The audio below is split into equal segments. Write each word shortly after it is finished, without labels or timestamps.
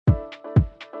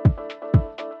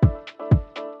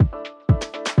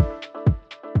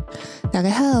大家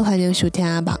好，欢迎收听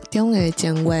梦中的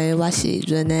情话，我是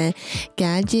润的。今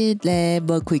日咧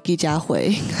无开记者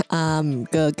会，毋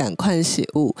过同款是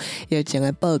有疫情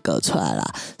的报告出来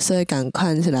啦，所以同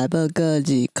款是来报告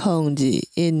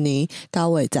2021年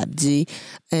9月12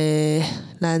日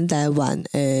咱台湾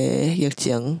的疫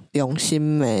情中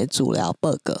心的资料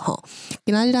报告吼。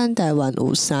今仔日咱台湾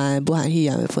有3个武汉肺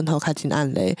炎的本土确诊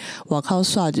案例，外口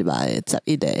刷入来的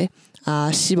11个。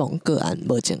死亡个案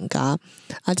无增加。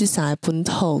这3个本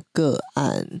土个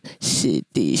案是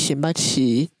伫新北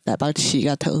市、台北市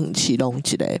甲桃园市拢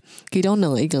一个，其中2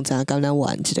个已经知影感染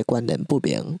源一个关联不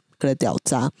明，搁咧调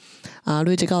查。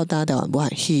累积到台湾武汉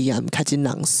肺炎确诊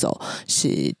人数是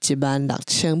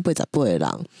16088个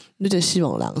人，累积死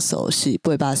亡人数是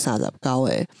839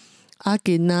个。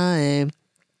今仔的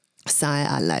3个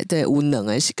案内底有2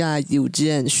个是甲邮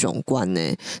件相关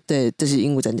的，对，就是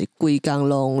因为前一几工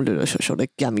拢陆陆续续咧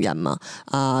检验嘛，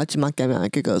即马检验的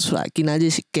结果出来，今仔日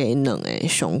是加2个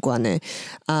相关的，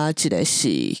一个是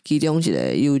其中一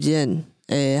个邮件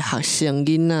的学生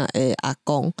囡仔的阿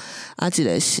公，一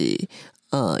个是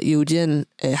邮件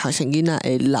的学生囡仔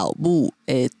的老母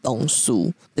的同事，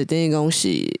就等于讲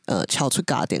是超出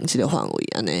家庭即个范围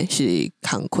安尼，是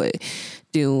工课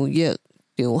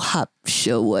场合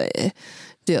小话的，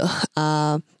对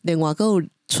另外还有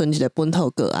剩一个本土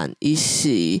个案，伊是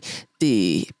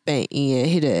伫病院的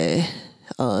迄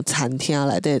个餐厅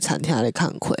内底餐厅咧工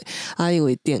课，因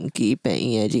为定期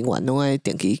病院的人员拢爱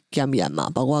定期检验嘛，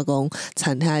包括讲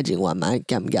餐厅的人员嘛爱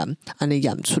检验，安尼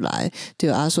验出来，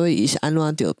对所以伊是安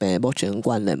怎得病，目前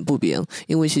关联不明，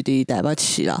因为是伫台北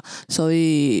市啦，所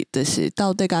以就是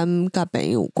到底敢甲病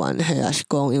院有关系，还是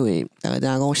讲因为大家知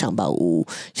影讲上北有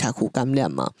社区感染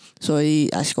嘛，所以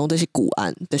也是讲这是旧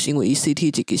案，就是因为伊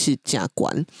CT 值其实真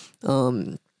悬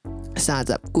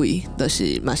，30几，就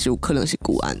是嘛是有可能是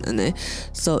旧案安尼，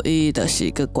所以就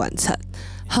是个观察。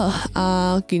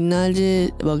好今仔日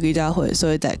无记者会，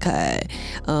所以大概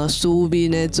书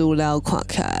面的资料看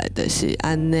起来就是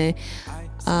安尼。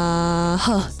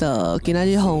好，就今仔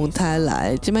日风台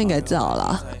来，即摆应该走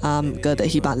啦。毋过就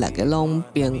希望大家拢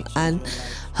平安。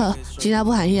好，今仔武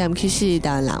汉肺炎去死，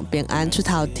台湾人平安出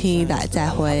头天，大家再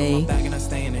会。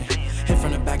Hit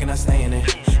from the back and I stay in it.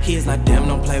 He is not them,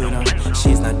 don't play with him. She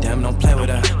is not them, don't play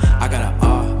with her. I got a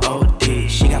R-O-D,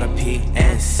 she got a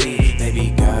P-N-C.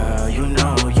 Baby girl, you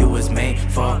know you was made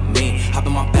for me. Hop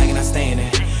in my bag and I stay in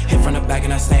it. Hit from the back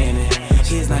and I stay in it.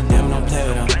 He is not them, don't play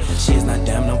with him. She is not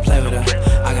them, don't play with her.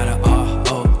 I got a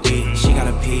R-O-D, she got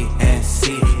a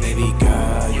P-N-C. Baby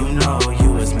girl, you know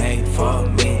you was made for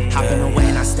me. Hopping away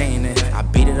and I stay in it. I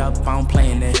beat it up, I don't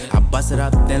play in it. I bust it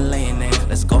up, then lay in it.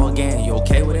 Let's go again, you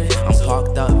okay with it? I'm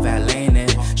parked up, valeting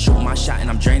it. Shoot my shot and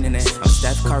I'm draining it. I'm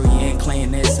Steph Curry, ain't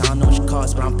playing this. I don't know what you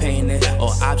cost, but I'm paying it.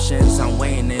 All options, I'm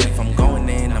weighing it. If I'm going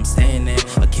in, I'm staying in.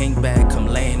 A king bag, come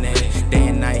laying it. Day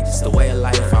and night, it's the way of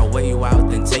life. I'll weigh you out,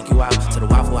 then take you out to the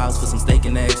Waffle House for some steak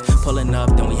and eggs. Pulling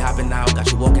up, then we hopping out.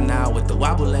 Got you walking out with the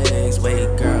wobble legs. Wait,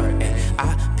 girl,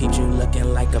 I peeped you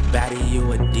looking like a baddie,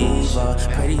 you a diva.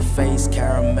 Pretty face,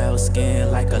 caramel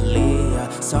skin like a Leah.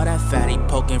 Saw that fatty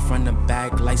poking from the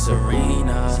back like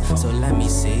Serena. So let me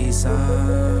see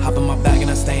some. Hop in my bag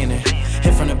and I stay in it.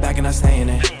 Hit from the back and I stay in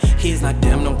it. He's not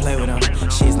them, don't play with him.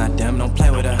 She's not them, don't play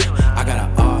with her. I got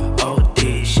a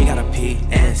R-O-D, she got a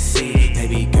P-N-C.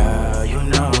 Baby girl, you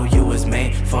know you was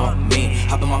made for me.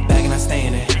 Hop in my bag and I stay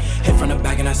in it. Hit from the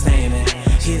back and I stay in it.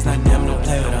 He's not them, don't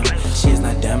play with him. She's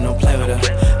not them, don't play with her.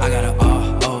 I got a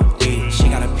R-O-D, she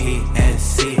got a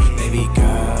P-N-C. Baby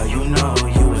girl, you know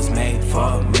you was made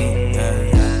for me.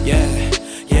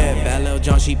 Yeah, bad little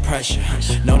John, she pressure.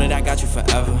 Know that I got you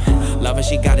forever. Love her,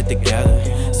 she got it together.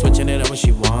 Switching it up when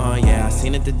she want, yeah. I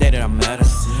seen it the day that I met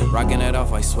her. Rocking that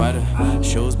off-white sweater.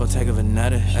 Shoes, Bottega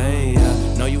Veneta. Hey,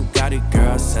 yeah. Know you got it,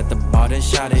 girl. Set the bar, then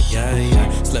shot it,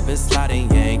 yeah. Slip and slide it,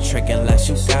 yeah. Ain't tricking unless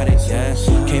you got it, yeah.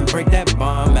 Can't break that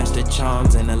bond, match the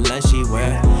charms, and unless she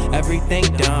wear everything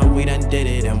done, we done did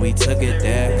it and we took it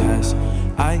there, cause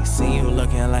I see you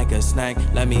looking like a snack,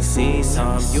 let me see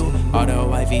some. You are the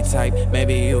wifey type,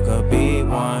 maybe you could be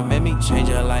one. Make me change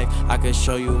your life, I could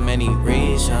show you many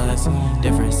reasons,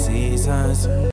 different seasons.